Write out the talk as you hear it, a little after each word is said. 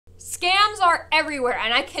Scams are everywhere,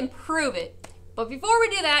 and I can prove it. But before we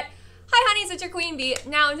do that, hi honeys, it's your Queen Bee.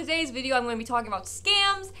 Now in today's video, I'm going to be talking about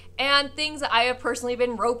scams and things that I have personally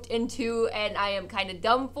been roped into and I am kind of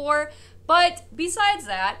dumb for. But besides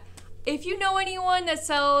that, if you know anyone that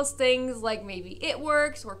sells things like maybe It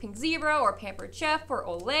Works or Pink Zebra or Pampered Chef or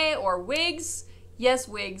Olay or wigs, yes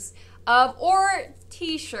wigs, or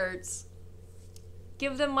t-shirts,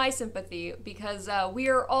 give them my sympathy because we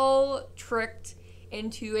are all tricked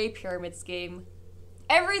into a pyramid scheme.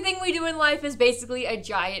 Everything we do in life is basically a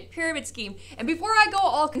giant pyramid scheme. And before I go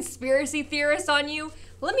all conspiracy theorist on you,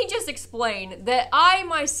 let me just explain that I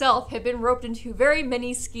myself have been roped into very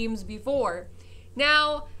many schemes before.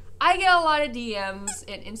 Now, I get a lot of DMs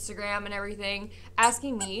in Instagram and everything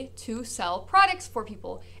asking me to sell products for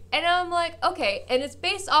people. And I'm like, okay, and it's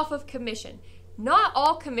based off of commission. Not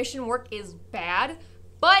all commission work is bad,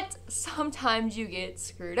 but sometimes you get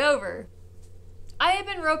screwed over. I have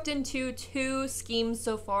been roped into 2 schemes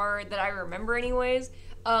so far that I remember anyways,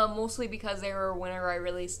 mostly because they were whenever I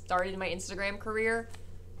really started my Instagram career.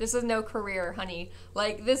 This is no career, honey.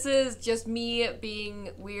 Like, this is just me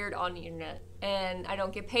being weird on the internet, and I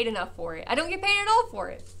don't get paid enough for it. I don't get paid at all for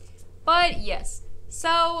it. But yes,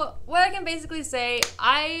 so what I can basically say,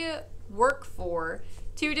 I work for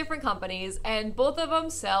 2 different companies, and both of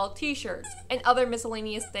them sell t-shirts and other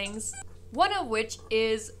miscellaneous things. One of which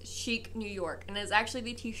is Chic New York, and is actually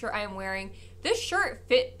the t-shirt I am wearing. This shirt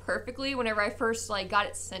fit perfectly whenever I first got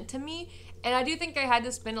it sent to me, and I do think I had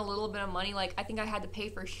to spend a little bit of money, I think I had to pay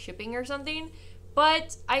for shipping or something,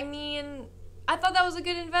 but I mean, I thought that was a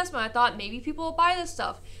good investment. I thought maybe people will buy this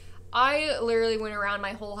stuff. I literally went around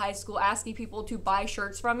my whole high school asking people to buy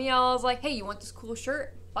shirts from me. I was like, hey, you want this cool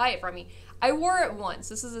shirt? Buy it from me. I wore it once.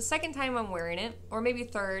 This is the 2nd time I'm wearing it, or maybe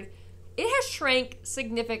 3rd. It has shrank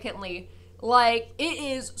significantly. Like, it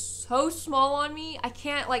is so small on me, I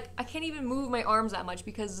can't even move my arms that much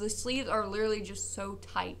because the sleeves are literally just so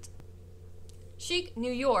tight. Chic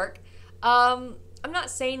New York, I'm not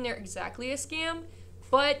saying they're exactly a scam,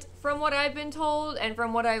 but from what I've been told and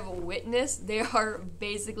from what I've witnessed, they are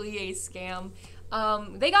basically a scam.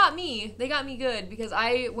 They got me good because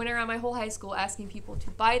I went around my whole high school asking people to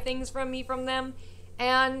buy things from them,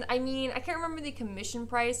 and I mean, I can't remember the commission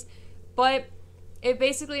price, but it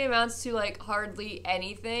basically amounts to hardly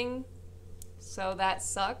anything, so that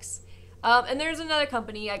sucks. And there's another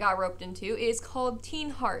company I got roped into. It's called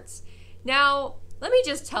Teen Hearts. Now, let me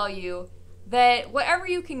just tell you that whatever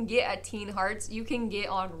you can get at Teen Hearts, you can get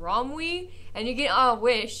on Ramsey and you get on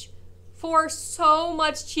Wish for so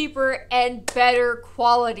much cheaper and better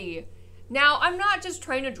quality. Now, I'm not just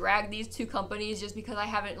trying to drag these 2 companies just because I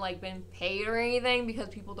haven't been paid or anything because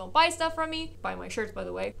people don't buy stuff from me. Buy my shirts, by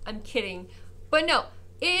the way. I'm kidding. But no,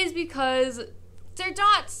 it is because they're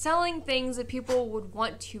not selling things that people would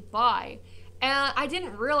want to buy. And I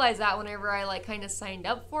didn't realize that whenever I kind of signed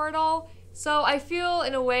up for it all. So I feel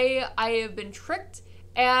in a way I have been tricked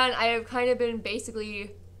and I have kind of been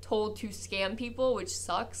basically told to scam people, which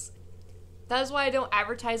sucks. That is why I don't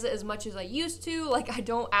advertise it as much as I used to. I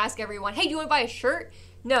don't ask everyone, hey, do you want to buy a shirt?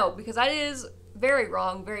 No, because that is very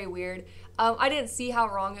wrong, very weird. I didn't see how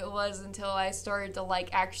wrong it was until I started to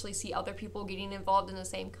actually see other people getting involved in the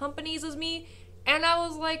same companies as me, and I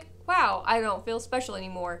was like, wow, I don't feel special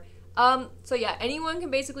anymore. So yeah, anyone can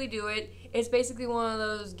basically do it. It's basically one of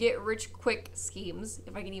those get rich quick schemes,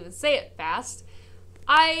 if I can even say it fast.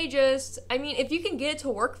 I mean, if you can get it to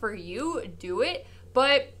work for you, do it,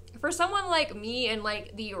 but for someone like me and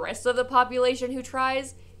the rest of the population who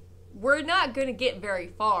tries, we're not gonna get very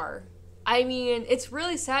far. I mean, it's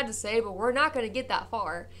really sad to say, but we're not going to get that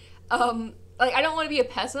far. I don't want to be a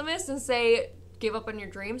pessimist and say give up on your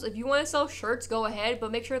dreams. If you want to sell shirts, go ahead,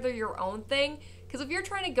 but make sure they're your own thing. Because if you're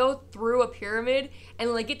trying to go through a pyramid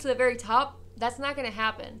and get to the very top, that's not going to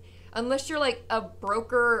happen. Unless you're a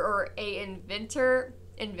broker or an investor,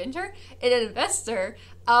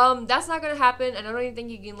 that's not going to happen. And I don't even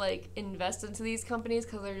think you can invest into these companies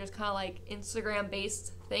because they're just kind of Instagram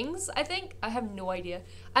based things, I think. I have no idea.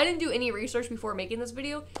 I didn't do any research before making this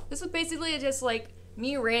video. This is basically just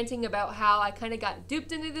me ranting about how I kind of got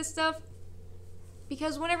duped into this stuff.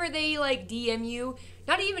 Because whenever they DM you,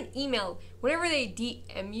 not even email, whenever they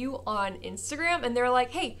DM you on Instagram and they're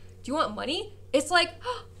like, hey, do you want money? It's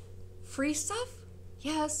free stuff?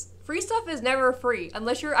 Yes. Free stuff is never free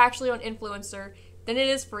unless you're actually an influencer. Then it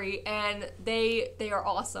is free, and they are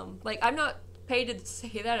awesome. I'm not paid to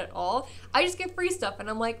say that at all. I just get free stuff, and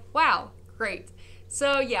I'm like, wow, great.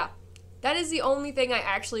 So yeah, that is the only thing I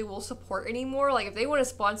actually will support anymore. If they want to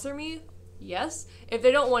sponsor me, yes. If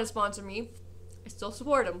they don't want to sponsor me, I still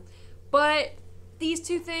support them. But these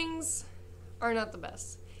 2 things are not the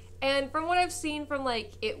best. And from what I've seen from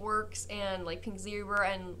like It Works and like Pink Zebra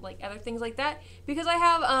and like other things like that, because I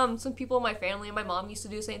have some people in my family, and my mom used to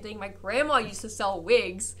do the same thing. My grandma used to sell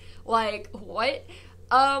wigs. Like, what?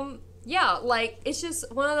 Yeah, like, it's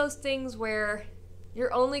just one of those things where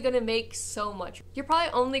you're only gonna make so much. You're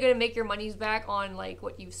probably only gonna make your monies back on like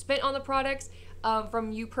what you've spent on the products,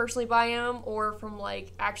 from you personally buying them, or from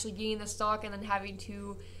like actually getting the stock and then having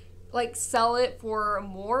to like sell it for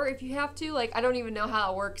more if you have to. Like, I don't even know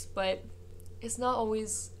how it works, but it's not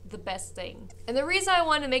always the best thing. And the reason I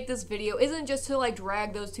wanted to make this video isn't just to like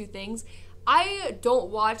drag those two things. I don't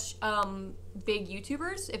watch big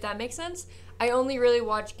YouTubers, if that makes sense. I only really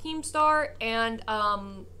watch Keemstar and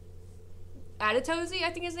Aditozy,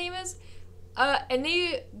 I think his name is. And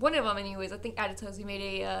one of them anyways, I think Aditozy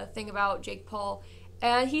made a thing about Jake Paul,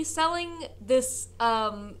 and he's selling this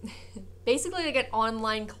basically like an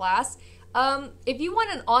online class. If you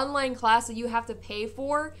want an online class that you have to pay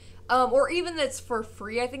for, or even that's for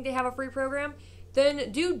free, I think they have a free program,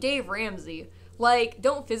 then do Dave Ramsey. Like,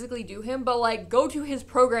 don't physically do him, but like go to his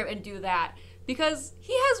program and do that, because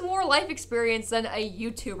he has more life experience than a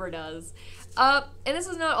YouTuber does. And this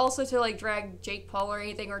is not also to like drag Jake Paul or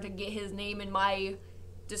anything, or to get his name in my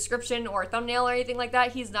description or thumbnail or anything like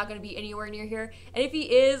that. He's not going to be anywhere near here. And if he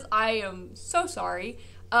is, I am so sorry,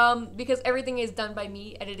 because everything is done by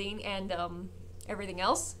me editing and everything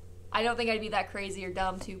else. I don't think I'd be that crazy or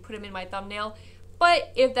dumb to put him in my thumbnail.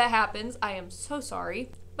 But if that happens, I am so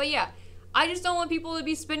sorry. But yeah, I just don't want people to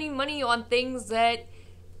be spending money on things that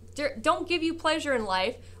don't give you pleasure in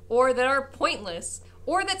life, or that are pointless,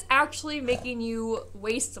 or that's actually making you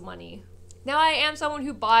waste money. Now, I am someone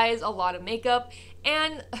who buys a lot of makeup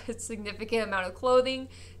and a significant amount of clothing,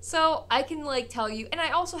 so I can like tell you, and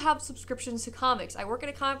I also have subscriptions to comics. I work at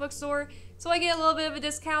a comic book store, so I get a little bit of a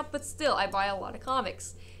discount, but still, I buy a lot of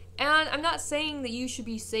comics. And I'm not saying that you should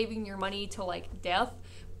be saving your money to like death,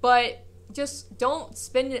 but just don't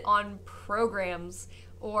spend it on programs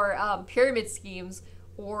or pyramid schemes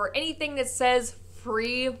or anything that says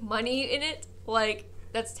free money in it. Like,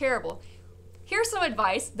 that's terrible. Here's some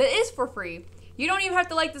advice that is for free. You don't even have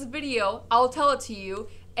to like this video. I'll tell it to you,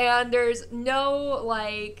 and there's no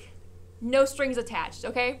strings attached,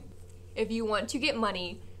 okay? If you want to get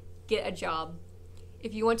money, get a job.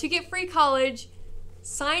 If you want to get free college,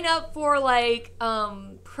 sign up for like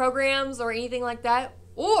programs or anything like that.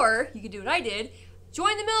 Or you could do what I did,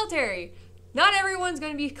 join the military. Not everyone's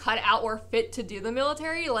going to be cut out or fit to do the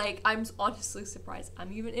military. Like, I'm honestly surprised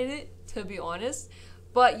I'm even in it, to be honest.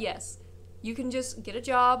 But yes, you can just get a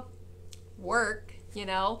job, work, you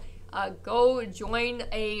know, go join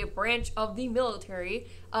a branch of the military.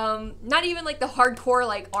 Not even like the hardcore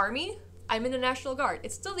like army. I'm in the National Guard.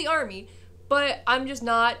 It's still the army, but I'm just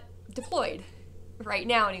not deployed right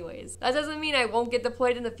now anyways. That doesn't mean I won't get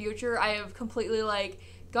deployed in the future. I have completely like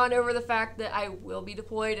gone over the fact that I will be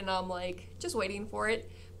deployed, and I'm like just waiting for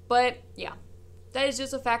it. But yeah, that is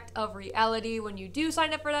just a fact of reality. When you do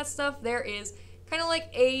sign up for that stuff, there is kind of like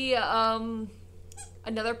a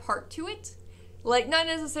another part to it. Like, not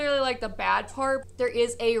necessarily like the bad part. There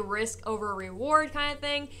is a risk over reward kind of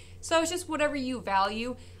thing. So it's just whatever you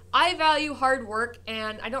value. I value hard work,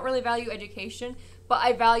 and I don't really value education, but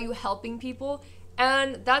I value helping people.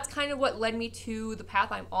 And that's kind of what led me to the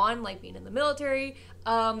path I'm on, like being in the military,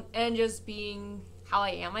 and just being how I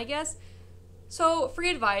am, I guess. So, free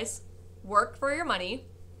advice, work for your money.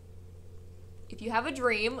 If you have a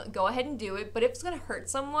dream, go ahead and do it. But if it's gonna hurt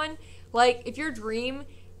someone, like if your dream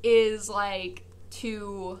is like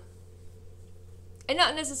to, and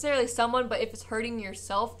not necessarily someone, but if it's hurting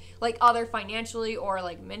yourself, like either financially or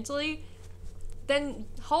like mentally, then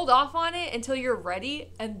hold off on it until you're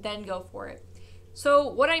ready and then go for it. So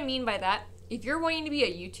what I mean by that, if you're wanting to be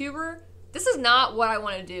a YouTuber, this is not what I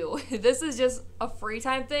want to do. This is just a free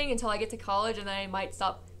time thing until I get to college, and then I might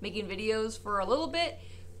stop making videos for a little bit.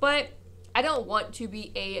 But I don't want to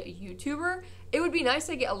be a YouTuber. It would be nice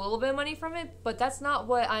to get a little bit of money from it, but that's not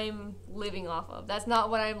what I'm living off of. That's not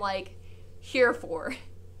what I'm like here for.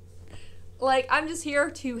 Like, I'm just here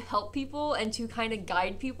to help people and to kind of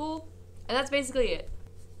guide people, and that's basically it.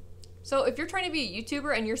 So if you're trying to be a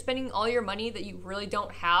YouTuber and you're spending all your money that you really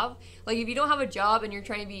don't have, like if you don't have a job and you're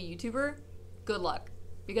trying to be a YouTuber, good luck,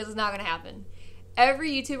 because it's not gonna happen. Every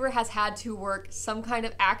YouTuber has had to work some kind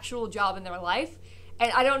of actual job in their life,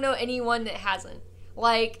 and I don't know anyone that hasn't.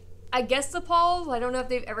 Like, I guess the Pauls, I don't know if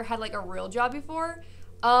they've ever had like a real job before,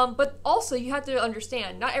 but also you have to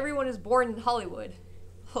understand, not everyone is born in Hollywood.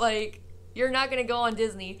 Like, you're not gonna go on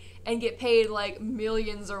Disney and get paid like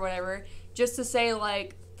millions or whatever just to say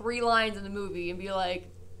like 3 lines in the movie and be like,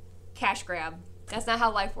 cash grab. That's not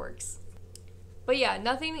how life works. But yeah,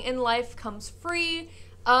 nothing in life comes free.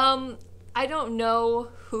 I don't know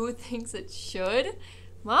who thinks it should.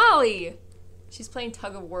 Molly! She's playing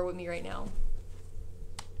tug of war with me right now.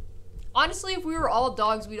 Honestly, if we were all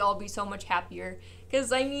dogs, we'd all be so much happier.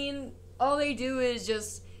 Because, I mean, all they do is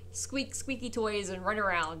just squeak squeaky toys and run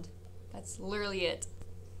around. That's literally it.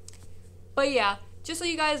 But yeah, just so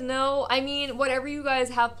you guys know, I mean, whatever you guys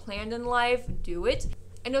have planned in life, do it.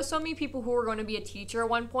 I know so many people who were going to be a teacher at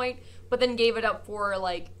one point, but then gave it up for,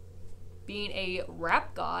 like, being a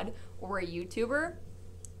rap god or a YouTuber.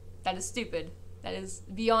 That is stupid. That is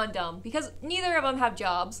beyond dumb, because neither of them have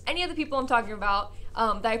jobs. Any of the people I'm talking about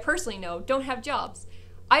that I personally know don't have jobs.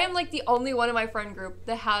 I am like the only one in my friend group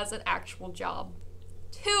that has an actual job.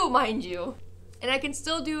 2, mind you. And I can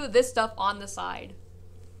still do this stuff on the side.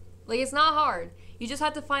 Like, it's not hard. You just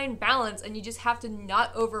have to find balance, and you just have to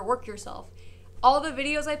not overwork yourself. All the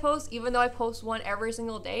videos I post, even though I post one every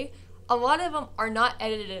single day, a lot of them are not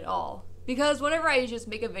edited at all. Because whenever I just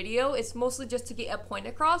make a video, it's mostly just to get a point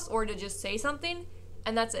across or to just say something,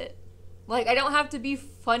 and that's it. Like, I don't have to be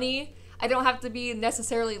funny. I don't have to be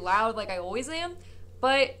necessarily loud like I always am,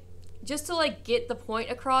 but just to, like, get the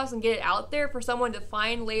point across and get it out there for someone to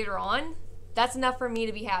find later on, that's enough for me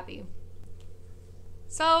to be happy.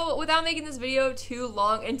 So, without making this video too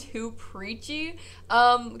long and too preachy,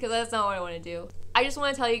 because that's not what I want to do, I just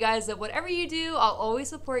want to tell you guys that whatever you do, I'll always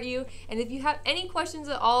support you, and if you have any questions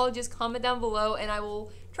at all, just comment down below, and I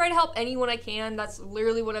will try to help anyone I can. That's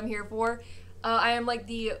literally what I'm here for. I am like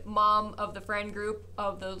the mom of the friend group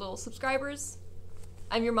of the little subscribers.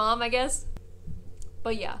 I'm your mom, I guess.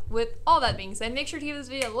 But yeah, with all that being said, make sure to give this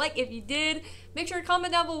video a like if you did. Make sure to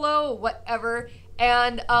comment down below, whatever,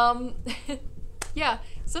 and yeah,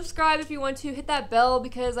 subscribe if you want to. Hit that bell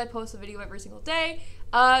because I post a video every single day.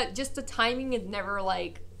 Just the timing is never,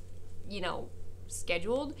 like, you know,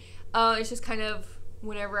 scheduled. It's just kind of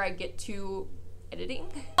whenever I get to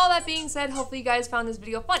editing. All that being said, hopefully you guys found this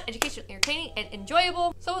video fun, educational, entertaining, and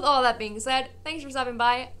enjoyable. So with all that being said, thanks for stopping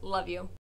by. Love you.